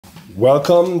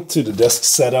Welcome to the desk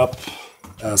setup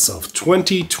as of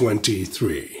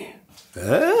 2023.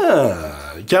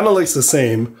 It kind of looks the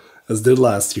same as did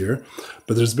last year,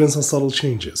 but there's been some subtle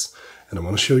changes, and I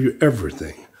want to show you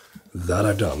everything that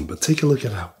I've done. But take a look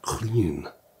at how clean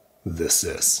this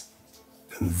is.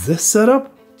 And this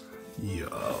setup,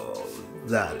 yo,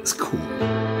 that is cool.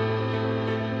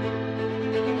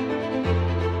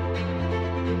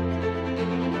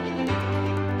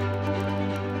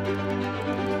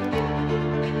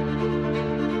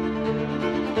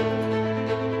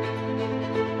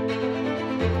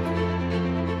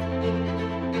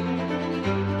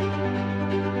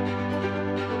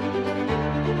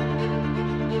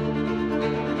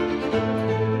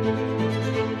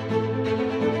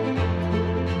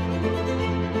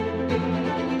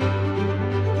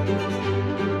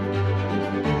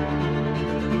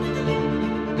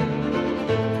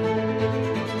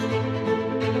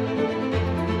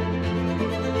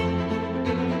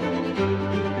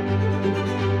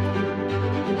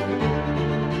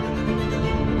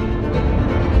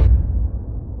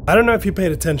 I don't know if you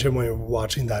paid attention when you were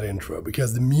watching that intro,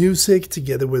 because the music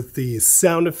together with the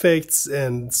sound effects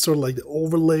and sort of like the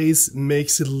overlays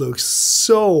makes it look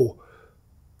so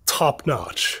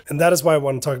top-notch. And that is why I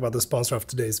want to talk about the sponsor of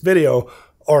today's video,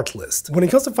 Artlist. When it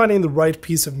comes to finding the right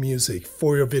piece of music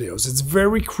for your videos, it's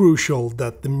very crucial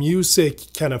that the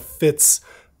music kind of fits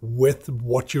with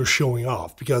what you're showing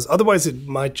off, because otherwise it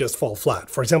might just fall flat.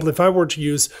 For example, if I were to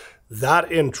use that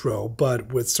intro,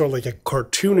 but with sort of like a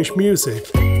cartoonish music,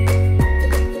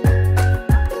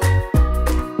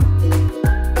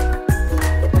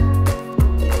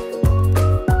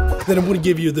 then it would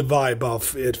give you the vibe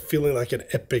of it feeling like an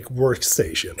epic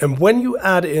workstation. And when you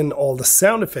add in all the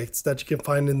sound effects that you can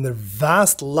find in their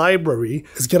vast library,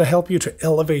 it's gonna help you to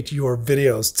elevate your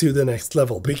videos to the next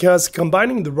level. Because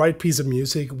combining the right piece of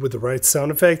music with the right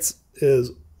sound effects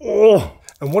is, oh!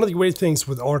 And one of the great things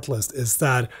with Artlist is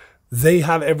that they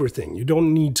have everything. You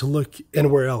don't need to look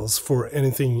anywhere else for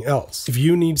anything else. If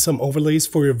you need some overlays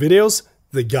for your videos,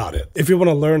 they got it. If you want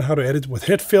to learn how to edit with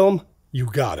HitFilm, you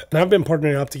got it. And I've been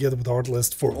partnering up together with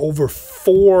Artlist for over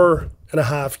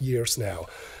 4.5 years now.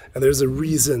 And there's a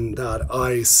reason that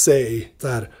I say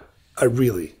that I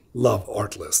really love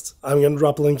Artlist. I'm going to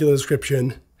drop a link in the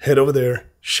description. Head over there,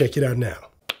 check it out now.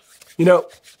 You know,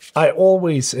 I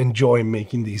always enjoy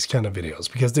making these kind of videos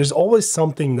because there's always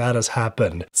something that has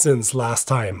happened since last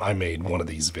time I made one of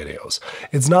these videos.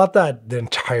 It's not that the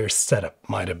entire setup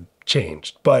might have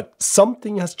changed, but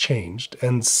something has changed,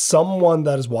 and someone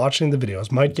that is watching the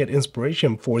videos might get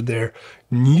inspiration for their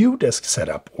new desk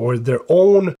setup or their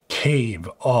own cave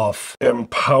of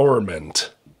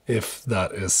empowerment, if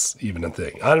that is even a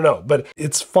thing. I don't know, but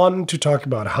it's fun to talk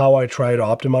about how I try to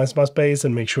optimize my space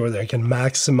and make sure that I can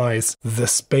maximize the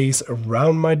space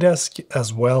around my desk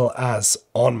as well as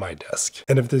on my desk.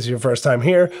 And if this is your first time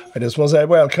here, I just want to say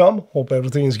welcome. Hope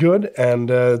everything is good. And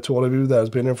to all of you that has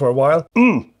been here for a while,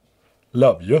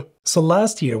 love you. So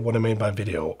last year when I made my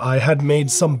video, I had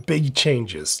made some big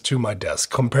changes to my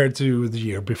desk compared to the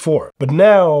year before. But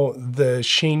now the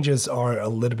changes are a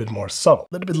little bit more subtle.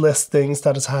 A little bit less things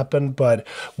that has happened, but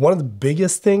one of the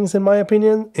biggest things in my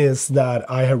opinion is that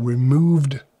I have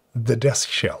removed the desk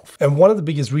shelf. And one of the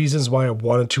biggest reasons why I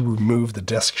wanted to remove the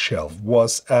desk shelf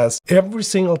was as every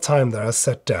single time that I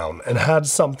sat down and had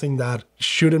something that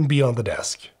shouldn't be on the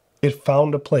desk, it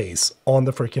found a place on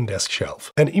the freaking desk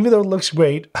shelf. And even though it looks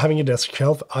great having a desk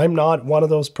shelf, I'm not one of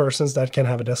those persons that can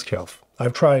have a desk shelf.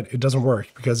 I've tried, it doesn't work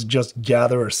because it just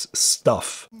gathers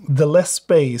stuff. The less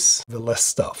space, the less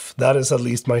stuff. That is at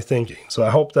least my thinking. So I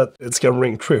hope that it's gonna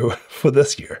ring true for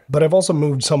this year. But I've also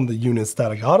moved some of the units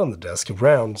that I got on the desk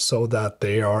around so that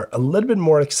they are a little bit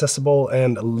more accessible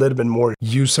and a little bit more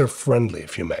user-friendly,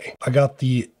 if you may. I got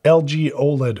the LG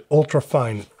OLED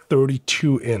ultra-fine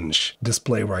 32-inch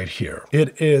display right here.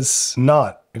 It is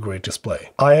not a great display.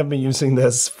 I have been using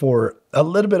this for a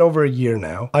little bit over a year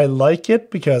now. I like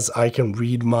it because I can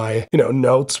read my,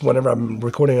 notes whenever I'm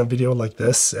recording a video like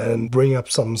this and bring up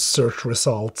some search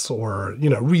results or,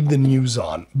 read the news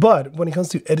on. But when it comes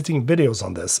to editing videos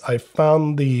on this, I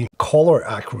found the color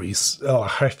accuracy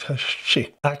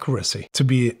to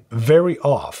be very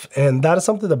off. And that is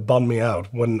something that bummed me out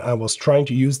when I was trying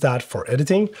to use that for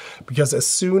editing, because as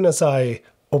soon as I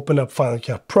opened up Final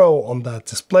Cut Pro on that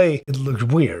display, it looked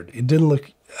weird. It didn't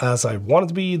look as I wanted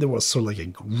to be. There was sort of like a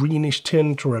greenish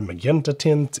tint or a magenta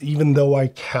tint, even though I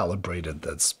calibrated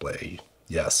the display.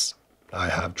 Yes, I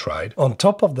have tried. On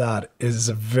top of that is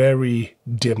a very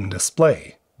dim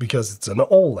display because it's an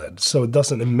OLED, so it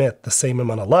doesn't emit the same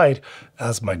amount of light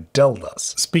as my Dell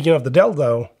does. Speaking of the Dell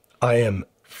though, I am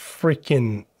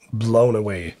freaking blown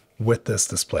away with this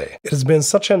display. It has been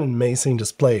such an amazing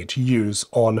display to use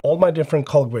on all my different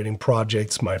color grading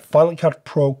projects, my Final Cut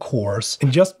Pro course,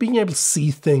 and just being able to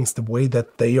see things the way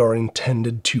that they are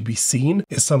intended to be seen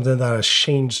is something that has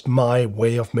changed my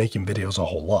way of making videos a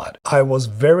whole lot. I was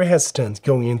very hesitant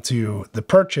going into the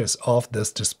purchase of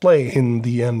this display in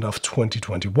the end of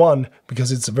 2021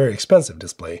 because it's a very expensive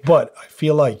display, but I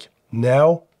feel like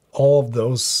now all of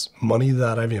those money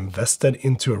that I've invested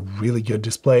into a really good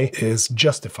display is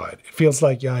justified. It feels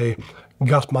like I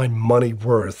got my money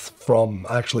worth from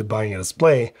actually buying a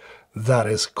display that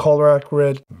is color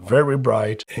accurate, very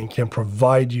bright, and can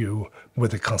provide you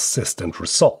with a consistent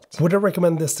result. Would I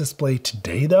recommend this display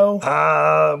today though?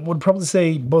 Would probably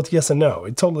say both yes and no.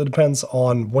 It totally depends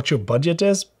on what your budget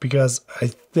is, because I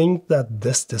think that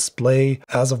this display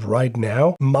as of right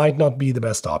now might not be the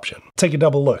best option. Take a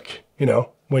double look, you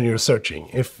know, when you're searching.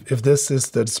 If this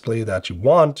is the display that you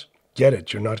want, get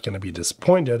it. You're not going to be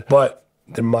disappointed, but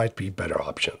there might be better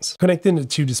options. Connecting the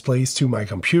two displays to my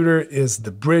computer is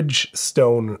the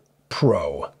Bridgestone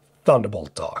Pro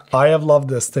Thunderbolt dock. I have loved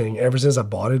this thing ever since I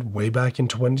bought it way back in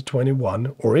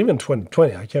 2021 or even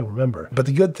 2020, I can't remember. But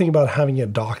the good thing about having a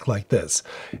dock like this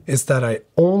is that I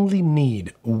only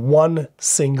need one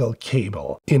single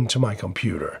cable into my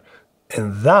computer.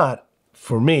 And that,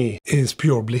 for me, is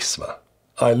pure bliss.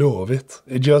 I love it.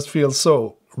 It just feels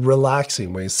so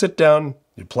relaxing when you sit down,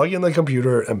 you plug in the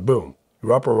computer, and boom,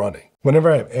 you're up and running.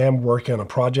 Whenever I am working on a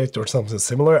project or something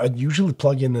similar, I usually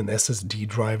plug in an SSD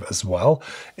drive as well.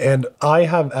 And I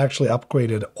have actually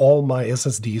upgraded all my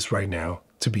SSDs right now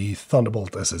to be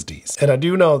Thunderbolt SSDs. And I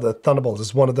do know that Thunderbolt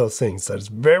is one of those things that is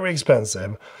very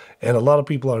expensive. And a lot of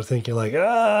people are thinking like,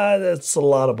 that's a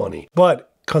lot of money. But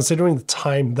considering the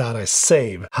time that I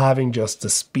save having just the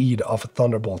speed of a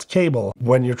Thunderbolt cable,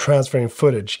 when you're transferring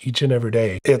footage each and every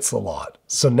day, it's a lot.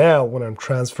 So now when I'm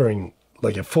transferring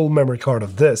like a full memory card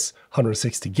of this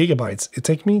 160 gigabytes, it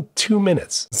takes me 2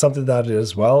 minutes. Something that I did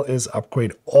as well is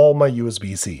upgrade all my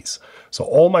USB-Cs. So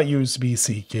all my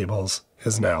USB-C cables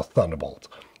is now Thunderbolt.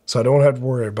 So I don't have to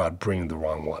worry about bringing the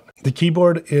wrong one. The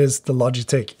keyboard is the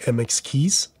Logitech MX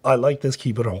Keys. I like this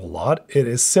keyboard a whole lot. It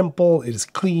is simple, it is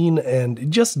clean, and it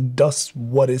just does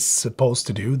what it's supposed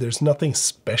to do. There's nothing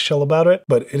special about it,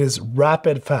 but it is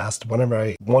rapid fast. Whenever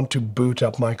I want to boot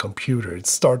up my computer, it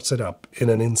starts it up in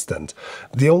an instant.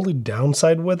 The only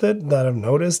downside with it that I've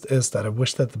noticed is that I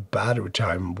wish that the battery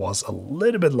time was a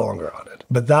little bit longer on it.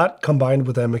 But that combined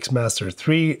with MX Master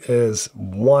 3 is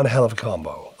one hell of a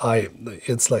combo. I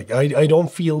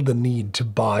don't feel the need to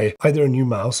buy either a new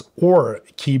mouse or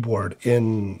keyboard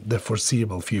in the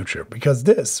foreseeable future, because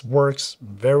this works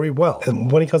very well. And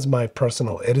when it comes to my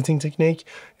personal editing technique,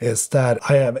 is that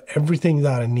I have everything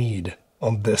that I need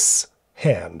on this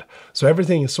hand. So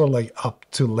everything is sort of like up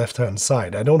to the left-hand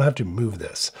side. I don't have to move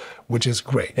this, which is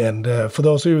great. And for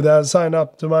those of you that signed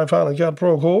up to my Final Cut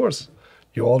Pro course,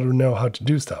 you already know how to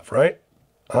do stuff, right?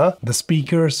 The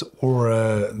speakers or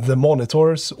the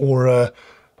monitors or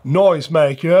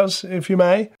noisemakers, if you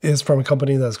may, is from a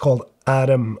company that's called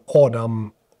Adam.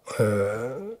 No,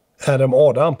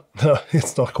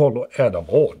 it's not called Adam.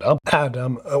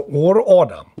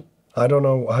 I don't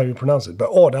know how you pronounce it,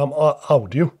 but Adam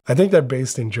Audio. I think they're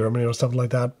based in Germany or something like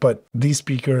that, but these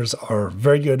speakers are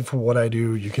very good for what I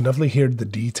do. You can definitely hear the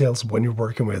details when you're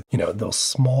working with, you know, those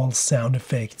small sound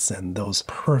effects and those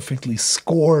perfectly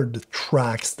scored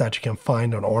tracks that you can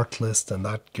find on Artlist and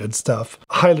that good stuff.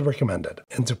 Highly recommended.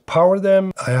 And to power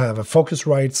them, I have a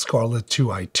Focusrite Scarlett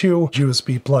 2i2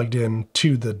 USB plugged in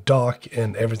to the dock,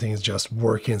 and everything is just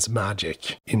working its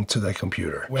magic into the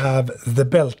computer. We have the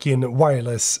Belkin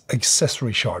wireless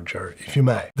accessory charger, if you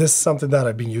may. This is something that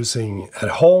I've been using at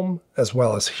home as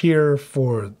well as here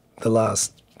for the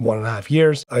last 1.5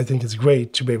 years. I think it's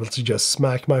great to be able to just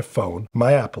smack my phone,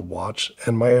 my Apple Watch,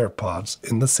 and my AirPods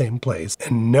in the same place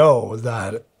and know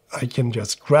that I can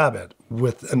just grab it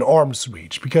with an arm's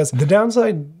reach. Because the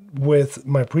downside with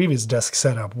my previous desk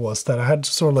setup was that I had to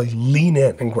sort of like lean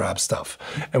in and grab stuff.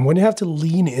 And when you have to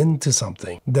lean into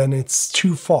something, then it's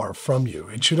too far from you.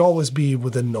 It should always be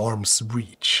within arm's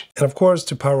reach. And of course,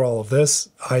 to power all of this,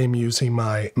 I am using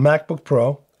my MacBook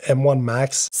Pro M1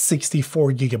 Max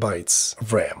 64 gigabytes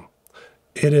of RAM.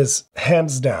 It is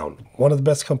hands down one of the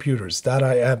best computers that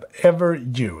I have ever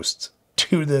used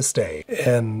to this day,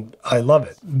 and I love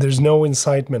it. There's no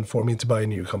incitement for me to buy a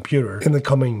new computer in the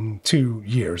coming 2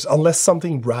 years unless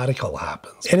something radical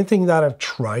happens. Anything that I've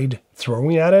tried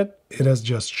throwing at it, it has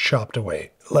just chopped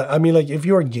away. I mean, like if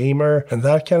you're a gamer and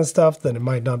that kind of stuff, then it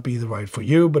might not be the right for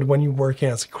you. But when you're working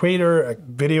as a creator, a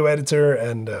video editor,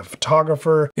 and a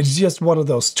photographer, it's just one of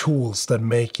those tools that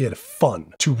make it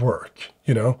fun to work.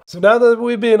 you know? So now that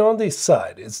we've been on this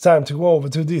side, it's time to go over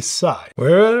to this side.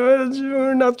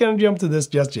 We're not gonna jump to this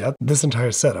just yet. This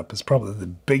entire setup is probably the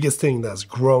biggest thing that's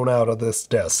grown out of this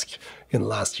desk in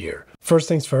last year. First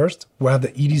things first, we have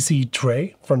the EDC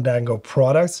tray from Dango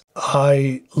Products.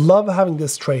 I love having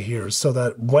this tray here so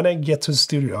that when I get to the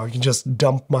studio, I can just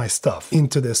dump my stuff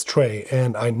into this tray,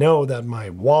 and I know that my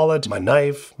wallet, my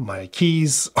knife, my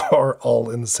keys are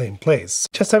all in the same place.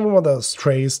 Just having one of those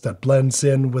trays that blends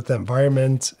in with the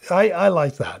environment, I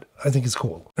like that. I think it's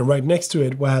cool. And right next to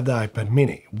it, we have the iPad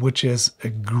mini, which is a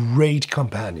great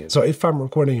companion. So if I'm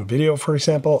recording a video, for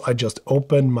example, I just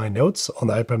open my notes on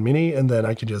the iPad mini and then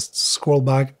I can just scroll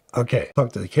back. Okay,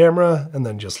 talk to the camera and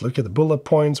then just look at the bullet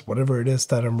points, whatever it is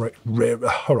that I'm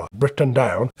written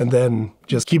down, and then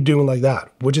just keep doing like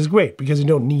that, which is great because you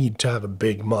don't need to have a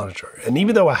big monitor. And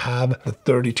even though I have the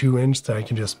 32-inch that I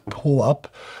can just pull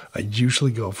up, I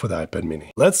usually go for the iPad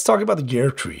mini. Let's talk about the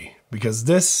gear tree, because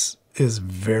this is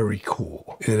very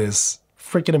cool. It is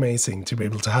freaking amazing to be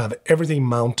able to have everything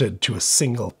mounted to a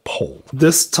single pole.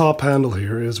 This top handle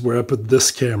here is where I put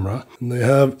this camera, and they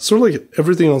have sort of like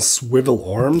everything on swivel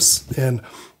arms, and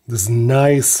this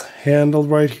nice handle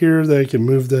right here that I can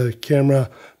move the camera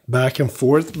back and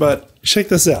forth. But check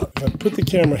this out. If I put the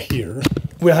camera here,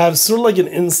 we have sort of like an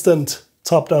instant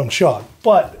top-down shot,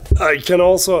 but I can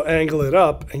also angle it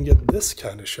up and get this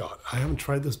kind of shot. I haven't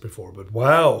tried this before, but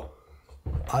wow,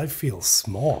 I feel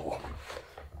small.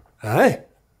 Hi,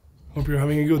 hope you're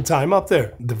having a good time up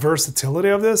there. The versatility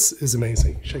of this is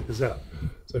amazing. Check this out.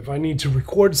 So if I need to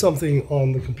record something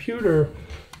on the computer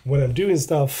when I'm doing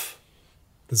stuff,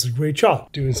 this is a great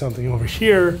shot. Doing something over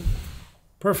here,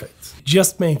 perfect. It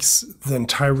just makes the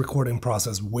entire recording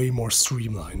process way more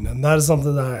streamlined, and that is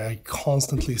something that I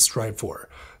constantly strive for.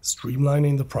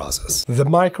 Streamlining the process. The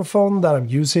microphone that I'm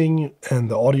using and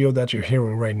the audio that you're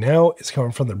hearing right now is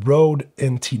coming from the Rode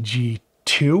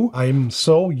NTG2. I'm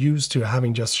so used to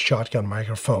having just shotgun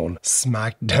microphone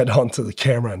smacked dead onto the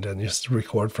camera and then just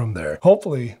record from there.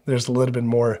 Hopefully there's a little bit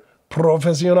more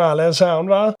professional sound,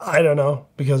 va? I don't know,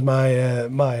 because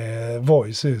my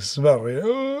voice is very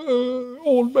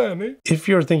old manny. If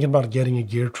you're thinking about getting a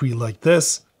gear tree like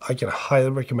this, I can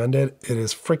highly recommend it. It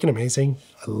is freaking amazing.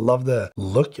 I love the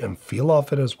look and feel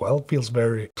of it as well. It feels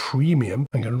very premium.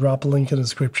 I'm going to drop a link in the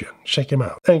description. Check him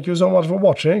out. Thank you so much for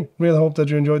watching. Really hope that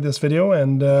you enjoyed this video,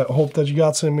 and hope that you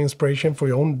got some inspiration for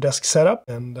your own desk setup,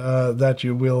 and that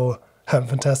you will have a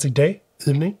fantastic day,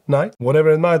 evening, night,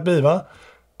 whatever it might be, va?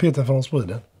 Peter from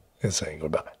Sweden is saying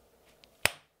goodbye.